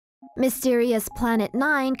Mysterious Planet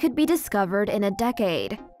 9 could be discovered in a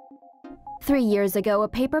decade. 3 years ago, a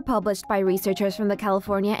paper published by researchers from the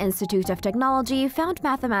California Institute of Technology found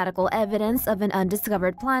mathematical evidence of an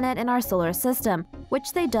undiscovered planet in our solar system,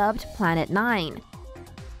 which they dubbed Planet 9.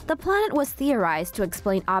 The planet was theorized to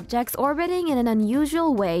explain objects orbiting in an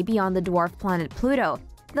unusual way beyond the dwarf planet Pluto,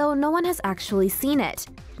 though no one has actually seen it,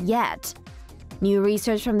 yet. New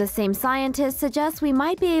research from the same scientists suggests we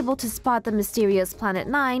might be able to spot the mysterious Planet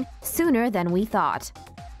 9 sooner than we thought.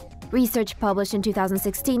 Research published in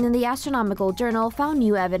 2016 in the Astronomical journal found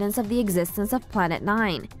new evidence of the existence of Planet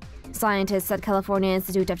 9. Scientists at California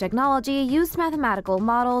Institute of Technology used mathematical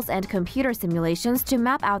models and computer simulations to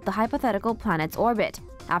map out the hypothetical planet's orbit,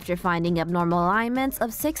 after finding abnormal alignments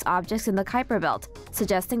of 6 objects in the Kuiper belt,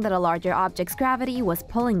 suggesting that a larger object's gravity was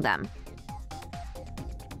pulling them.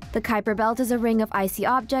 The Kuiper belt is a ring of icy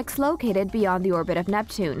objects located beyond the orbit of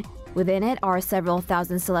Neptune. Within it are several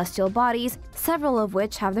thousand celestial bodies, several of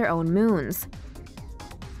which have their own moons.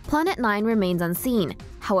 Planet 9 remains unseen.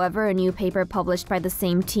 However, a new paper published by the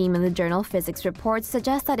same team in the journal Physics Reports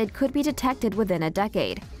suggests that it could be detected within a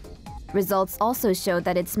decade. Results also showed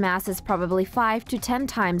that its mass is probably 5 to 10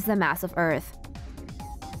 times the mass of Earth.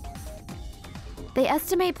 They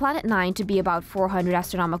estimate Planet 9 to be about 400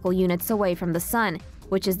 astronomical units away from the Sun,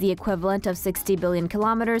 which is the equivalent of 60 billion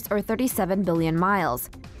kilometers or 37 billion miles.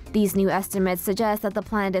 These new estimates suggest that the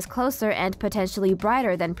planet is closer and potentially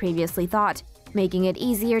brighter than previously thought, making it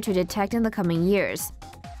easier to detect in the coming years.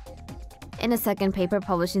 In a second paper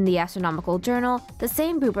published in the Astronomical journal, the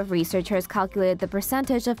same group of researchers calculated the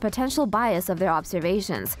percentage of potential bias of their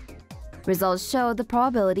observations. Results showed the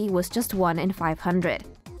probability was just 1 in 500.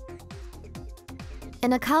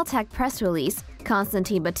 In a Caltech press release,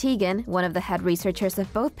 Konstantin Batygin, one of the head researchers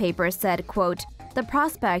of both papers, said, quote, "The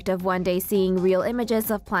prospect of one day seeing real images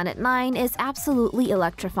of Planet 9 is absolutely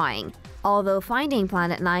electrifying. Although finding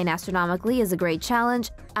Planet 9 astronomically is a great challenge,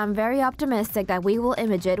 I'm very optimistic that we will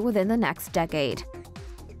image it within the next decade."